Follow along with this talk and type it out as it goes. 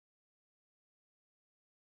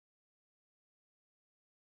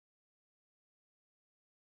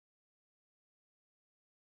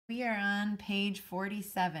We are on page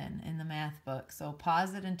 47 in the math book, so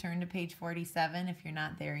pause it and turn to page 47 if you're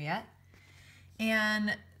not there yet.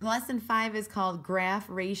 And lesson 5 is called graph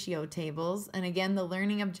ratio tables, and again the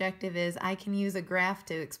learning objective is I can use a graph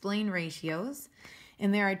to explain ratios.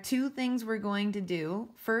 And there are two things we're going to do.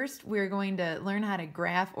 First, we're going to learn how to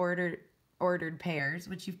graph ordered pairs,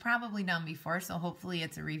 which you've probably done before, so hopefully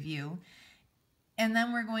it's a review. And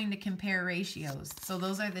then we're going to compare ratios. So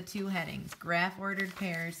those are the two headings: graph ordered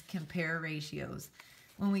pairs, compare ratios.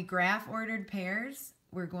 When we graph ordered pairs,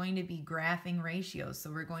 we're going to be graphing ratios.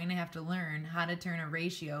 So we're going to have to learn how to turn a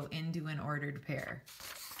ratio into an ordered pair.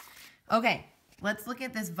 Okay, let's look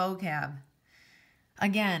at this vocab.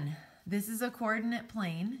 Again, this is a coordinate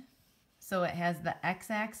plane. So it has the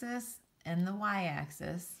x-axis and the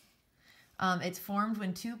y-axis. It's formed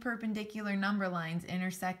when two perpendicular number lines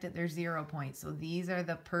intersect at their 0 point. So these are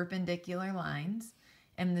the perpendicular lines,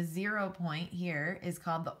 and the 0 point here is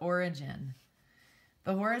called the origin.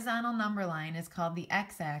 The horizontal number line is called the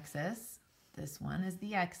x-axis. This one is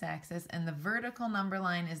the x-axis, and the vertical number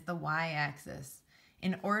line is the y-axis.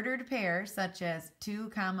 An ordered pair, such as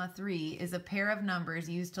 2, 3, is a pair of numbers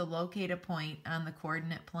used to locate a point on the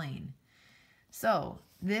coordinate plane. So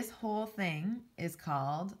this whole thing is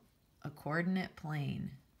called a coordinate plane.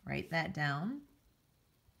 Write that down.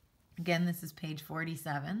 Again, this is page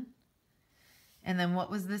 47. And then what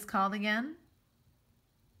was this called again?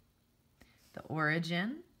 The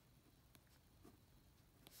origin.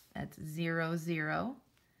 That's 0, 0.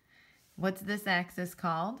 What's this axis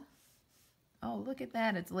called? Oh, look at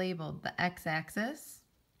that. It's labeled the x-axis.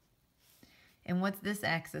 And what's this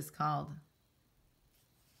axis called?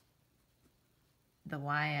 The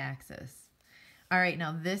y-axis. All right,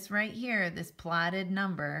 now this right here, this plotted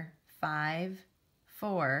number, 5,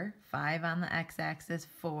 4, 5 on the x-axis,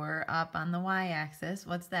 4 up on the y-axis,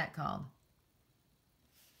 what's that called?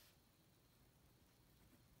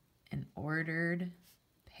 An ordered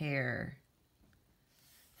pair.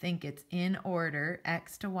 Think it's in order,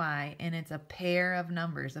 x to y, and it's a pair of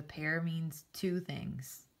numbers. A pair means two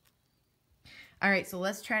things. All right, so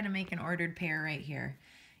let's try to make an ordered pair right here.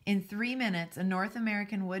 In 3 minutes, a North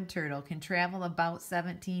American wood turtle can travel about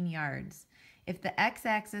 17 yards. If the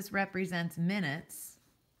x-axis represents minutes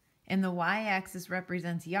and the y-axis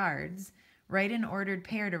represents yards, write an ordered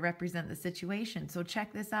pair to represent the situation. So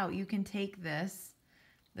check this out. You can take this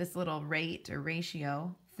little rate or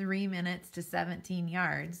ratio, 3 minutes to 17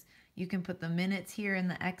 yards. You can put the minutes here in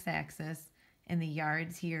the x-axis and the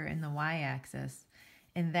yards here in the y-axis.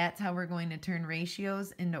 And that's how we're going to turn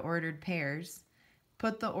ratios into ordered pairs.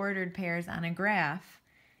 Put the ordered pairs on a graph,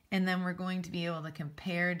 and then we're going to be able to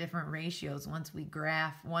compare different ratios. Once we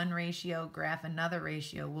graph one ratio, graph another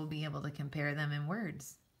ratio, we'll be able to compare them in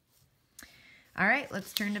words. All right,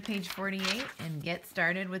 let's turn to page 48 and get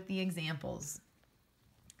started with the examples.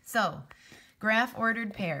 So, graph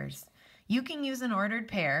ordered pairs. You can use an ordered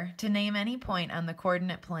pair to name any point on the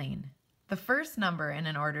coordinate plane. The first number in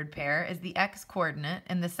an ordered pair is the x-coordinate,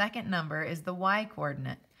 and the second number is the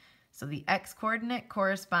y-coordinate. So the x-coordinate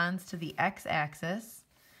corresponds to the x-axis.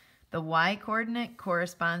 The y-coordinate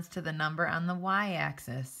corresponds to the number on the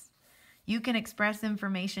y-axis. You can express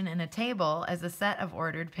information in a table as a set of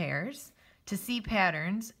ordered pairs. To see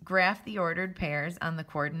patterns, graph the ordered pairs on the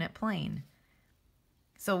coordinate plane.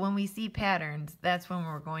 So when we see patterns, that's when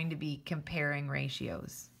we're going to be comparing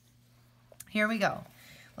ratios. Here we go.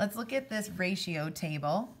 Let's look at this ratio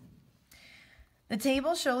table. The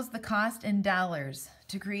table shows the cost in dollars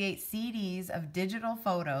to create CDs of digital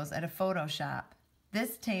photos at a photo shop.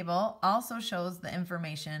 This table also shows the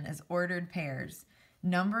information as ordered pairs,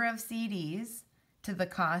 number of CDs to the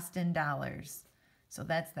cost in dollars. So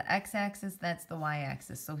that's the x-axis, that's the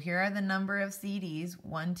y-axis. So here are the number of CDs,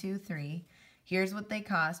 1, 2, 3. Here's what they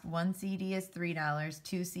cost. 1 CD is $3,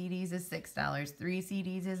 2 CDs is $6, 3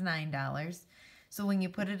 CDs is $9. So when you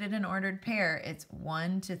put it in an ordered pair, it's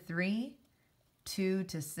 1 to 3, 2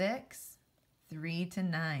 to 6, 3 to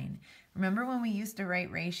 9. Remember when we used to write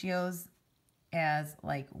ratios as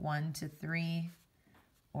like 1 to 3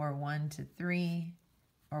 or 1 to 3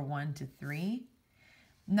 or 1 to 3?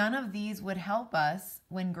 None of these would help us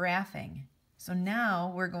when graphing. So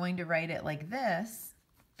now we're going to write it like this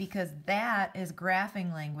because that is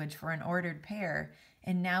graphing language for an ordered pair,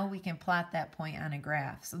 and now we can plot that point on a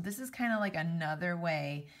graph. So this is kind of like another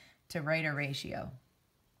way to write a ratio.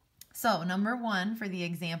 So number 1 for the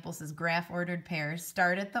example says graph ordered pairs.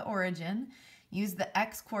 Start at the origin, use the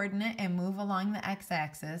x-coordinate and move along the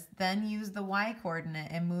x-axis, then use the y-coordinate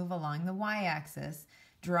and move along the y-axis.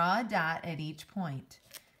 Draw a dot at each point.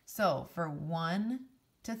 So for 1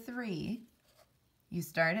 to 3, You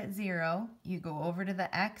start at 0, you go over to the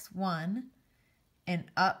x1, and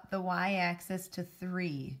up the y-axis to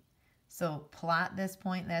 3. So plot this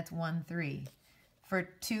point, that's 1, 3. For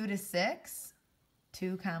 2 to 6,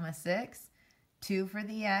 2 comma 6, 2 for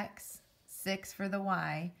the x, 6 for the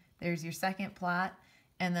y. There's your second plot.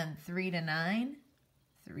 And then 3 to 9,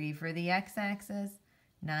 3 for the x-axis,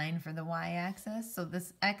 9 for the y-axis. So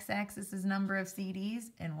this x-axis is number of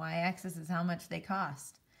CDs and y-axis is how much they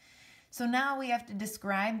cost. So now we have to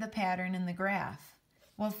describe the pattern in the graph.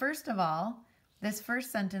 Well, first of all, this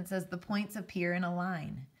first sentence says the points appear in a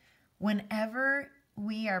line. Whenever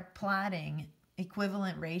we are plotting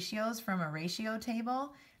equivalent ratios from a ratio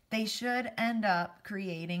table, they should end up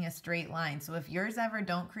creating a straight line. So if yours ever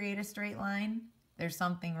don't create a straight line, there's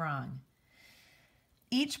something wrong.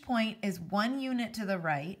 Each point is 1 unit to the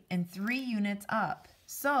right and 3 units up.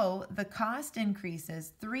 So the cost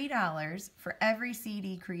increases $3 for every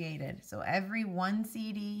CD created. So every 1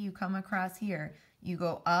 CD you come across here, you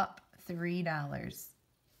go up $3.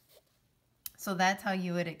 So that's how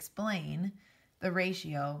you would explain the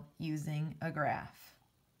ratio using a graph.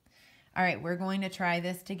 All right, we're going to try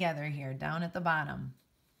this together here, down at the bottom.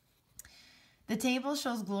 The table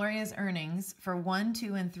shows Gloria's earnings for 1,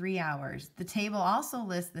 2, and 3 hours. The table also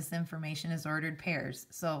lists this information as ordered pairs.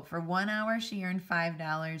 So for 1 hour, she earned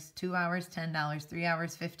 $5, 2 hours, $10, 3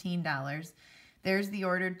 hours, $15. There's the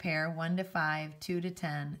ordered pair, 1 to 5, 2 to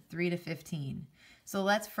 10, 3 to 15. So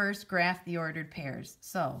let's first graph the ordered pairs.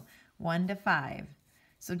 So 1 to 5.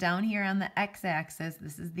 So down here on the x-axis,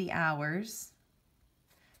 this is the hours.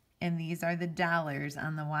 And these are the dollars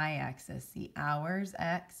on the y-axis. The hours,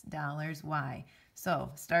 x, dollars, y.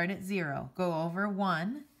 So start at 0. Go over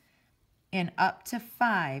 1 and up to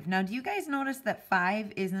 5. Now, do you guys notice that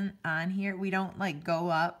 5 isn't on here? We don't like go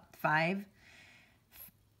up 5.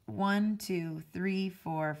 1, 2, 3,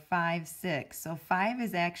 4, 5, 6. So 5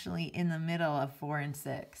 is actually in the middle of 4 and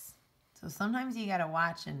 6. So sometimes you got to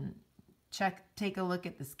watch and take a look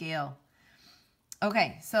at the scale.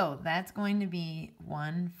 Okay, so that's going to be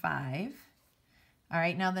 1, 5. All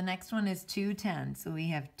right, now the next one is 2, 10. So we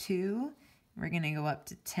have 2. We're going to go up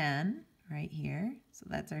to 10 right here. So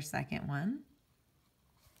that's our second one.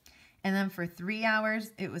 And then for 3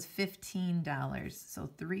 hours, it was $15. So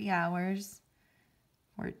 3 hours,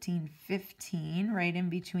 14, 15, right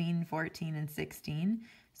in between 14 and 16.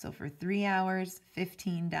 So for 3 hours,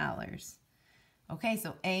 $15. Okay,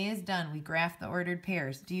 so A is done. We graphed the ordered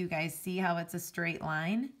pairs. Do you guys see how it's a straight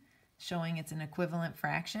line, showing it's an equivalent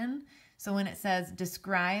fraction? So when it says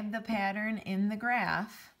describe the pattern in the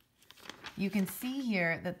graph, you can see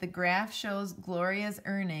here that the graph shows Gloria's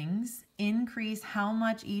earnings increase how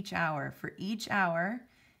much each hour. For each hour,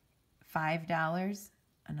 $5,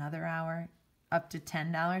 another hour, up to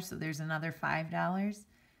 $10, so there's another $5,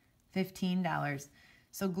 $15.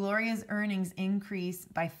 So Gloria's earnings increase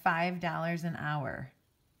by $5 an hour.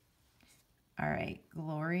 All right,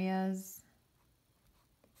 Gloria's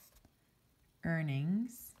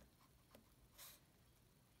earnings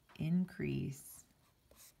increase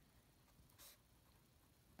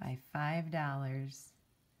by $5.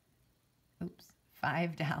 Oops,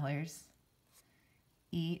 $5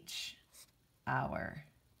 each hour.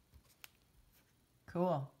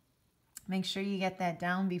 Cool. Make sure you get that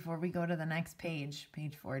down before we go to the next page,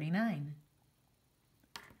 page 49.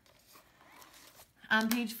 On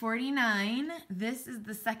page 49, this is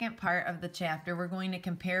the second part of the chapter. We're going to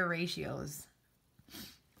compare ratios.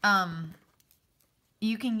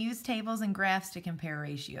 You can use tables and graphs to compare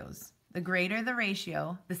ratios. The greater the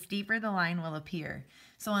ratio, the steeper the line will appear.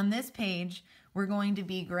 So on this page, we're going to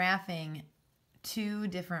be graphing 2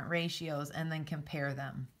 different ratios and then compare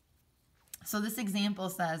them. So this example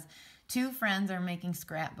says, 2 friends are making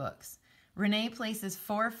scrapbooks. Renee places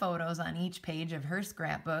 4 photos on each page of her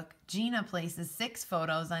scrapbook. Gina places 6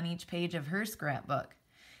 photos on each page of her scrapbook.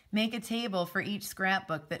 Make a table for each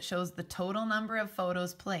scrapbook that shows the total number of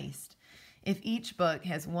photos placed. If each book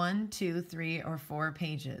has 1, 2, 3, or 4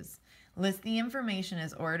 pages. List the information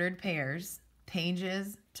as ordered pairs,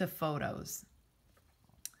 pages to photos.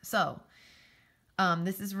 So,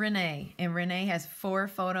 this is Renee, and Renee has 4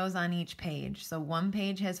 photos on each page. So 1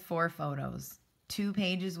 page has 4 photos. 2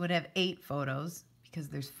 pages would have 8 photos because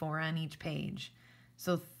there's 4 on each page.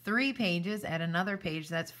 So 3 pages add another page,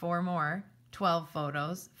 that's 4 more, 12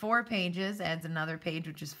 photos. 4 pages adds another page,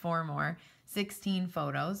 which is 4 more, 16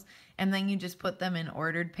 photos. And then you just put them in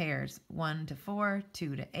ordered pairs, 1 to 4,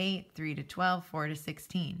 2 to 8, 3 to 12, 4 to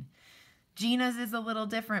 16. Gina's is a little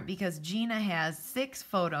different because Gina has 6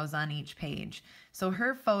 photos on each page. So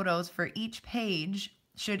her photos for each page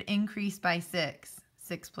should increase by 6.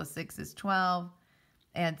 6 plus 6 is 12.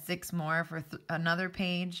 add 6 more for another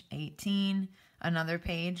page, 18, another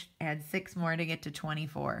page, add 6 more to get to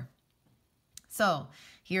 24. So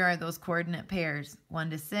here are those coordinate pairs, 1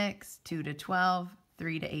 to 6, 2 to 12,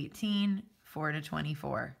 3 to 18, 4 to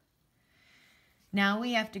 24. Now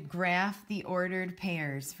we have to graph the ordered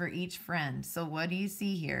pairs for each friend. So what do you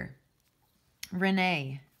see here?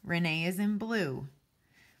 Renee. Renee is in blue.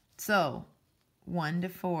 So 1 to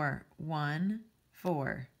 4, 1,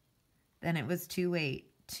 4. Then it was 2,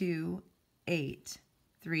 8, 2, 8,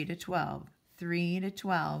 3 to 12, 3 to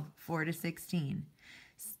 12, 4 to 16.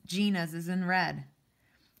 Gina's is in red.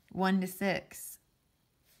 1 to 6,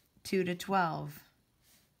 2 to 12,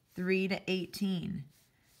 3 to 18,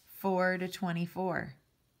 4 to 24.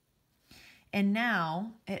 And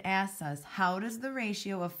now it asks us, how does the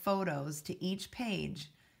ratio of photos to each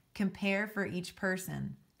page compare for each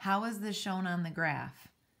person? How is this shown on the graph?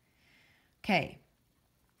 Okay,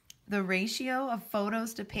 the ratio of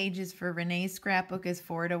photos to pages for Renee's scrapbook is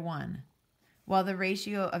 4 to 1, while the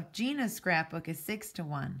ratio of Gina's scrapbook is 6 to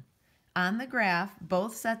 1. On the graph,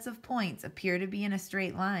 both sets of points appear to be in a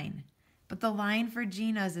straight line, but the line for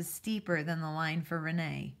Gina's is steeper than the line for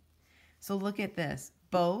Renee. So look at this.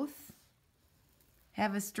 Both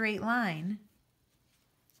have a straight line.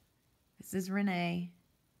 This is Renee.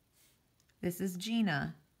 This is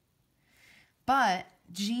Gina. But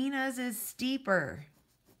Gina's is steeper.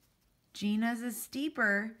 Gina's is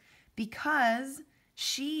steeper because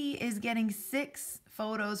she is getting 6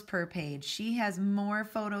 photos per page. She has more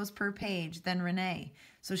photos per page than Renee.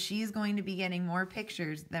 So she's going to be getting more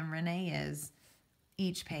pictures than Renee is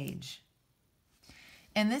each page.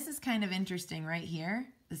 And this is kind of interesting right here,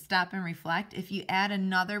 the stop and reflect. If you add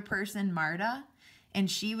another person, Marta,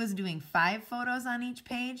 and she was doing 5 photos on each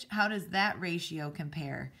page, how does that ratio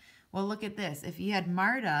compare? Well, look at this. If you had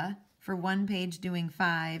Marta for 1 page doing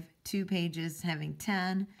 5, 2 pages having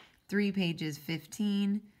 10, 3 pages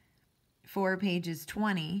 15, 4 pages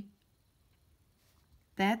 20,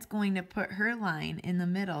 that's going to put her line in the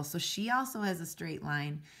middle. So she also has a straight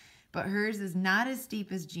line, but hers is not as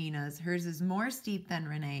steep as Gina's. Hers is more steep than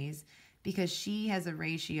Renee's because she has a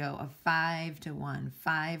ratio of 5 to 1,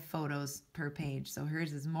 5 photos per page. So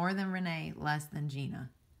hers is more than Renee, less than Gina.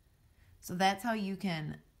 So that's how you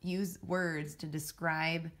can use words to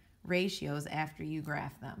describe ratios after you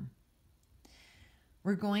graph them.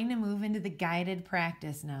 We're going to move into the guided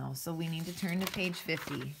practice now. So we need to turn to page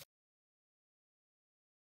 50.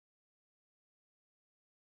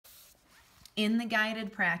 In the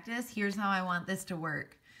guided practice, here's how I want this to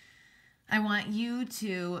work. I want you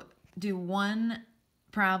to do one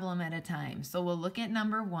problem at a time. So we'll look at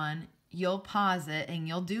number 1, you'll pause it and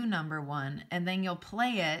you'll do number 1, and then you'll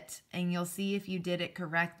play it and you'll see if you did it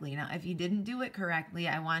correctly. Now, if you didn't do it correctly,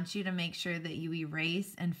 I want you to make sure that you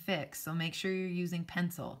erase and fix. So make sure you're using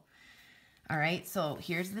pencil. All right, so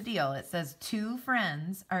here's the deal. It says 2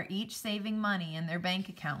 friends are each saving money in their bank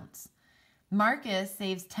accounts. Marcus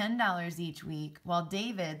saves $10 each week, while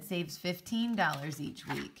David saves $15 each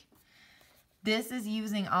week. This is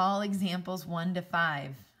using all examples 1 to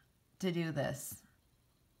 5 to do this.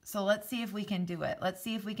 So let's see if we can do it. Let's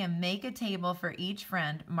see if we can make a table for each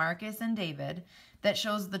friend, Marcus and David, that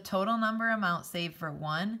shows the total number amount saved for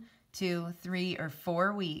 1, 2, 3, or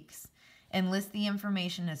 4 weeks, and list the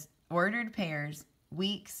information as ordered pairs,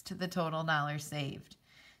 weeks to the total dollars saved.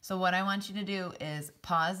 So what I want you to do is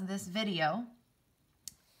pause this video,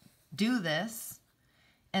 do this,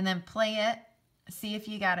 and then play it, see if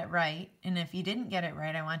you got it right. And if you didn't get it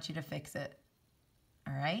right, I want you to fix it.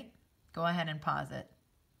 All right? Go ahead and pause it.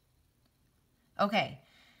 Okay,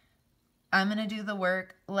 I'm going to do the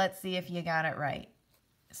work. Let's see if you got it right.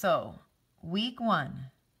 So, week 1,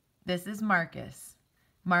 this is Marcus.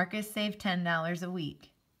 Marcus saved $10 a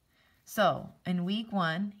week. So, in week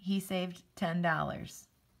 1, he saved $10.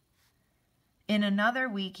 In another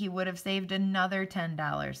week, he would have saved another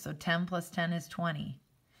 $10. So 10 plus 10 is 20.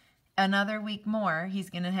 Another week more, he's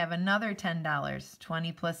going to have another $10.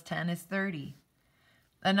 20 plus 10 is 30.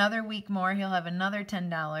 Another week more, he'll have another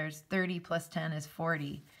 $10. 30 plus 10 is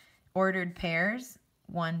 40. Ordered pairs,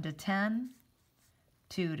 1 to 10,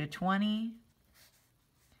 2 to 20,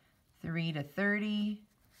 3 to 30,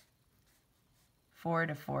 4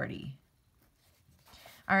 to 40.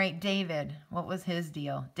 All right, David, what was his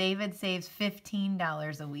deal? David saves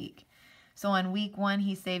 $15 a week. So on week 1,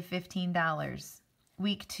 he saved $15.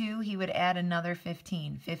 Week 2, he would add another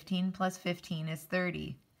 15. 15 plus 15 is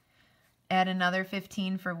 30. Add another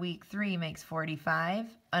 15 for week 3 makes 45.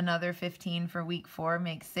 Another 15 for week 4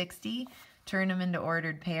 makes 60. Turn them into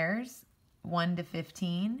ordered pairs. 1 to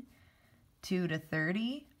 15, 2 to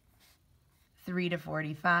 30, 3 to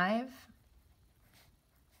 45,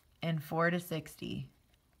 and 4 to 60.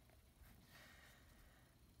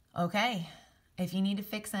 Okay, if you need to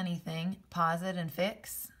fix anything, pause it and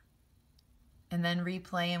fix, and then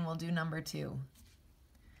replay, and we'll do number 2.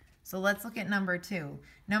 So let's look at number 2.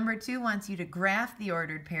 Number 2 wants you to graph the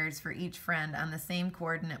ordered pairs for each friend on the same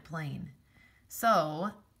coordinate plane.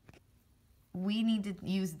 So we need to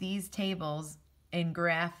use these tables and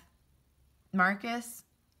graph Marcus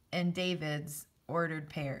and David's ordered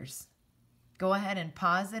pairs. Go ahead and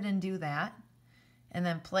pause it and do that, and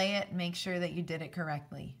then play it and make sure that you did it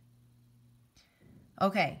correctly.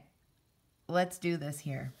 Okay, let's do this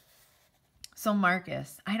here. So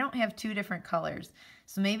Marcus, I don't have 2 different colors,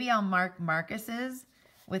 so maybe I'll mark Marcus's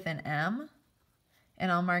with an M,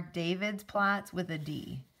 and I'll mark David's plots with a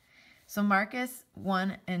D. So Marcus,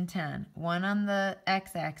 1 and 10. 1 on the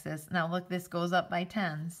x-axis. Now look, this goes up by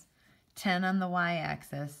tens. 10 on the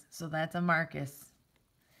y-axis, so that's a Marcus.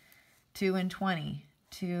 2 and 20.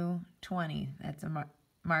 2, 20. That's a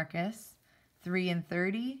Marcus. 3 and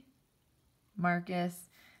 30. Marcus.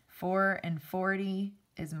 4 and 40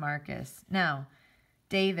 is Marcus. Now,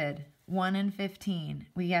 David, 1 and 15.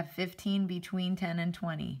 We have 15 between 10 and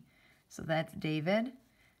 20. So that's David.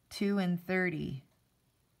 2 and 30.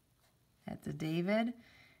 That's a David.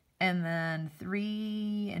 And then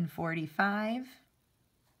 3 and 45.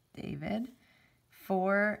 David.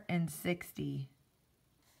 4 and 60.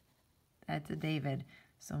 That's a David.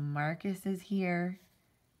 So Marcus is here.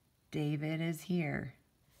 David is here.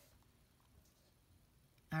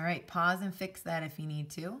 All right, pause and fix that if you need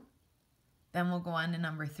to. Then we'll go on to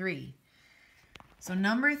number 3. So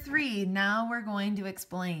number 3, now we're going to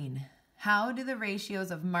explain, how do the ratios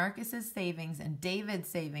of Marcus's savings and David's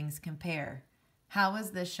savings compare? How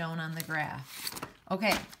is this shown on the graph?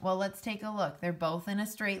 Okay, well, let's take a look. They're both in a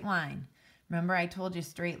straight line. Remember, I told you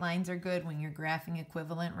straight lines are good when you're graphing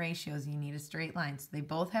equivalent ratios. You need a straight line. So they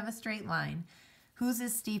both have a straight line. Whose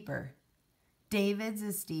is steeper? David's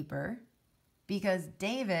is steeper because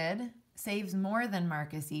David saves more than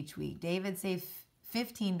Marcus each week. David saves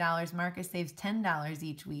 $15. Marcus saves $10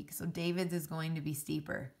 each week. So David's is going to be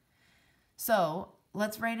steeper. So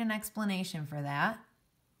let's write an explanation for that.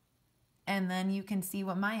 And then you can see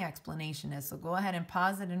what my explanation is. So go ahead and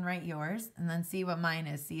pause it and write yours, and then see what mine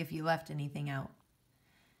is. See if you left anything out.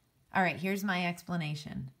 All right, here's my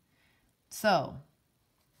explanation. So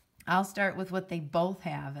I'll start with what they both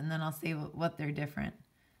have, and then I'll say what they're different.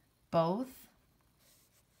 Both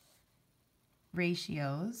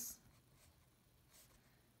ratios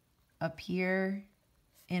appear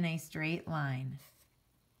in a straight line.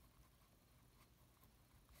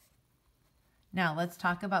 Now, let's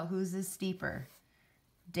talk about whose is steeper.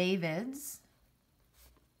 David's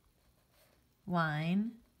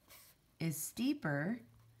line is steeper.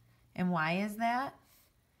 And why is that?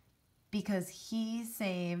 Because he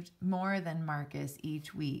saved more than Marcus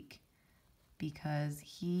each week. Because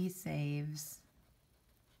he saves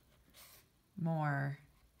more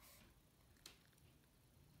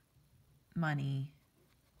money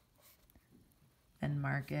than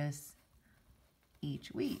Marcus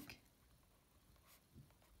each week.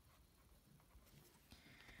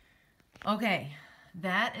 Okay,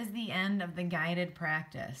 that is the end of the guided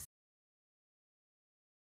practice.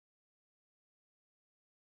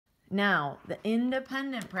 Now, the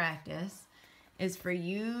independent practice is for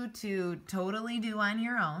you to totally do on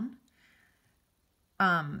your own.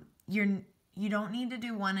 You don't need to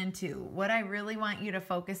do 1 and 2. What I really want you to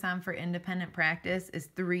focus on for independent practice is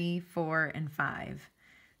 3, 4, and 5.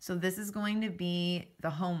 So this is going to be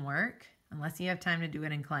the homework, unless you have time to do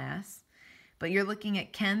it in class. But you're looking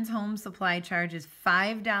at Ken's home supply charges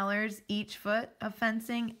 $5 each foot of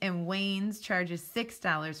fencing, and Wayne's charges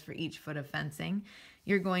 $6 for each foot of fencing.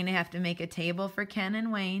 You're going to have to make a table for Ken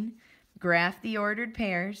and Wayne, graph the ordered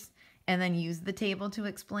pairs, and then use the table to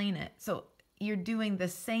explain it. So you're doing the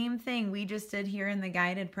same thing we just did here in the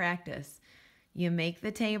guided practice. You make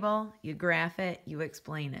the table, you graph it, you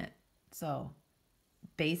explain it. So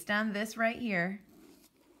based on this right here,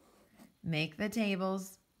 make the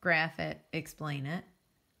tables, graph it, explain it.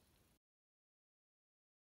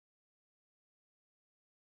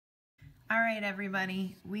 All right,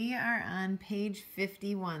 everybody, we are on page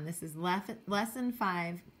 51. This is lesson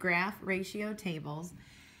 5, graph ratio tables,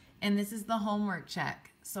 and this is the homework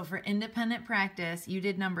check. So for independent practice, you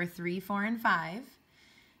did number 3, 4, and 5.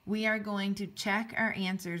 We are going to check our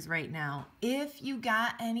answers right now. If you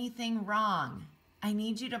got anything wrong, I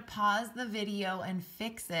need you to pause the video and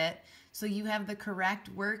fix it so you have the correct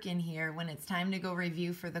work in here when it's time to go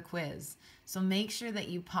review for the quiz. So make sure that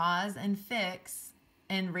you pause and fix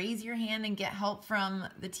and raise your hand and get help from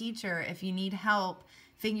the teacher if you need help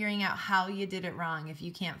figuring out how you did it wrong if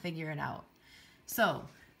you can't figure it out. So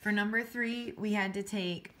for number 3, we had to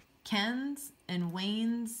take Ken's and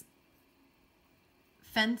Wayne's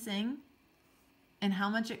fencing and how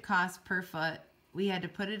much it cost per foot. We had to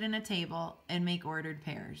put it in a table and make ordered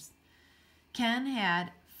pairs. Ken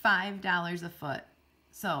had $5 a foot.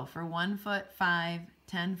 So for 1 foot, 5,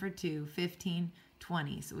 10 for 2, 15,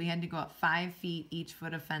 20. So we had to go up 5 feet each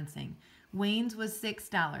foot of fencing. Wayne's was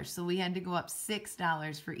 $6, so we had to go up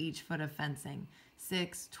 $6 for each foot of fencing.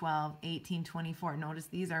 6, 12, 18, 24. Notice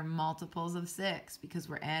these are multiples of 6 because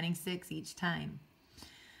we're adding 6 each time.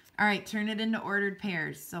 All right, turn it into ordered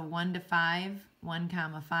pairs. So 1 to 5, 1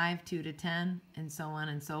 comma 5, 2 to 10, and so on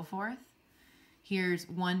and so forth. Here's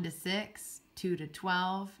 1 to 6, 2 to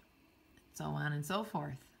 12, so on and so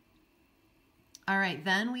forth. All right,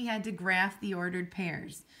 then we had to graph the ordered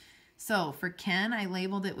pairs. So for Ken, I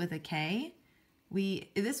labeled it with a K.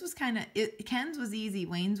 This was kind of, Ken's was easy.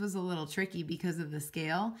 Wayne's was a little tricky because of the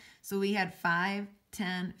scale. So we had 5,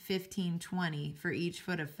 10, 15, 20 for each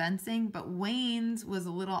foot of fencing, but Wayne's was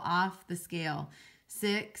a little off the scale.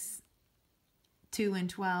 6, 2 and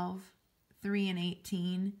 12, 3 and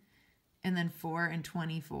 18, and then 4 and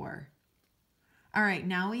 24. All right,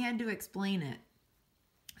 now we had to explain it.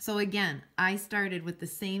 So again, I started with the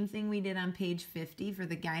same thing we did on page 50 for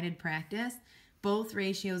the guided practice. Both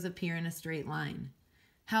ratios appear in a straight line.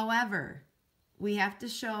 However, we have to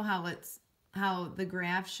show how the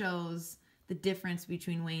graph shows the difference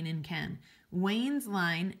between Wayne and Ken. Wayne's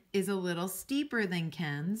line is a little steeper than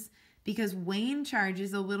Ken's because Wayne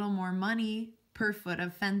charges a little more money per foot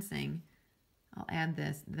of fencing. I'll add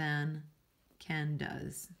this, than Ken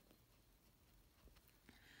does.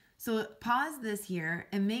 So pause this here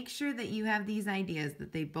and make sure that you have these ideas,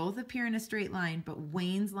 that they both appear in a straight line, but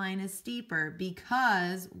Wayne's line is steeper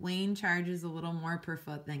because Wayne charges a little more per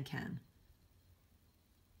foot than Ken.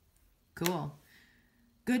 Cool.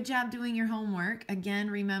 Good job doing your homework.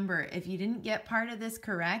 Again, remember, if you didn't get part of this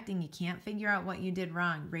correct and you can't figure out what you did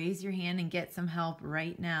wrong, raise your hand and get some help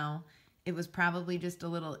right now. It was probably just a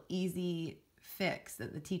little easy fix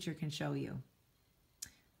that the teacher can show you.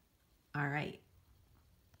 All right.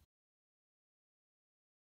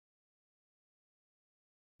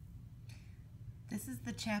 This is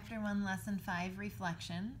the Chapter 1, Lesson 5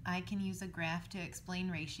 reflection. I can use a graph to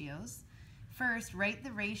explain ratios. First, write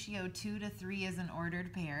the ratio 2 to 3 as an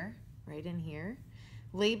ordered pair, right in here.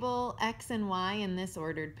 Label X and Y in this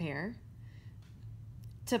ordered pair.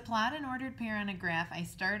 To plot an ordered pair on a graph, I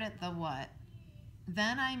start at the what?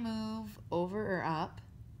 Then I move over or up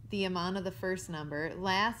the amount of the first number.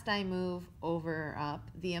 Last, I move over or up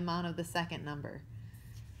the amount of the second number.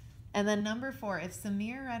 And then number 4, if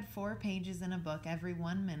Samir read 4 pages in a book every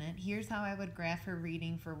 1 minute, here's how I would graph her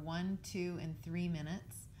reading for 1, 2, and 3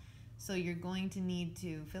 minutes. So you're going to need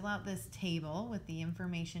to fill out this table with the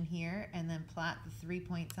information here and then plot the 3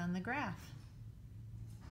 points on the graph.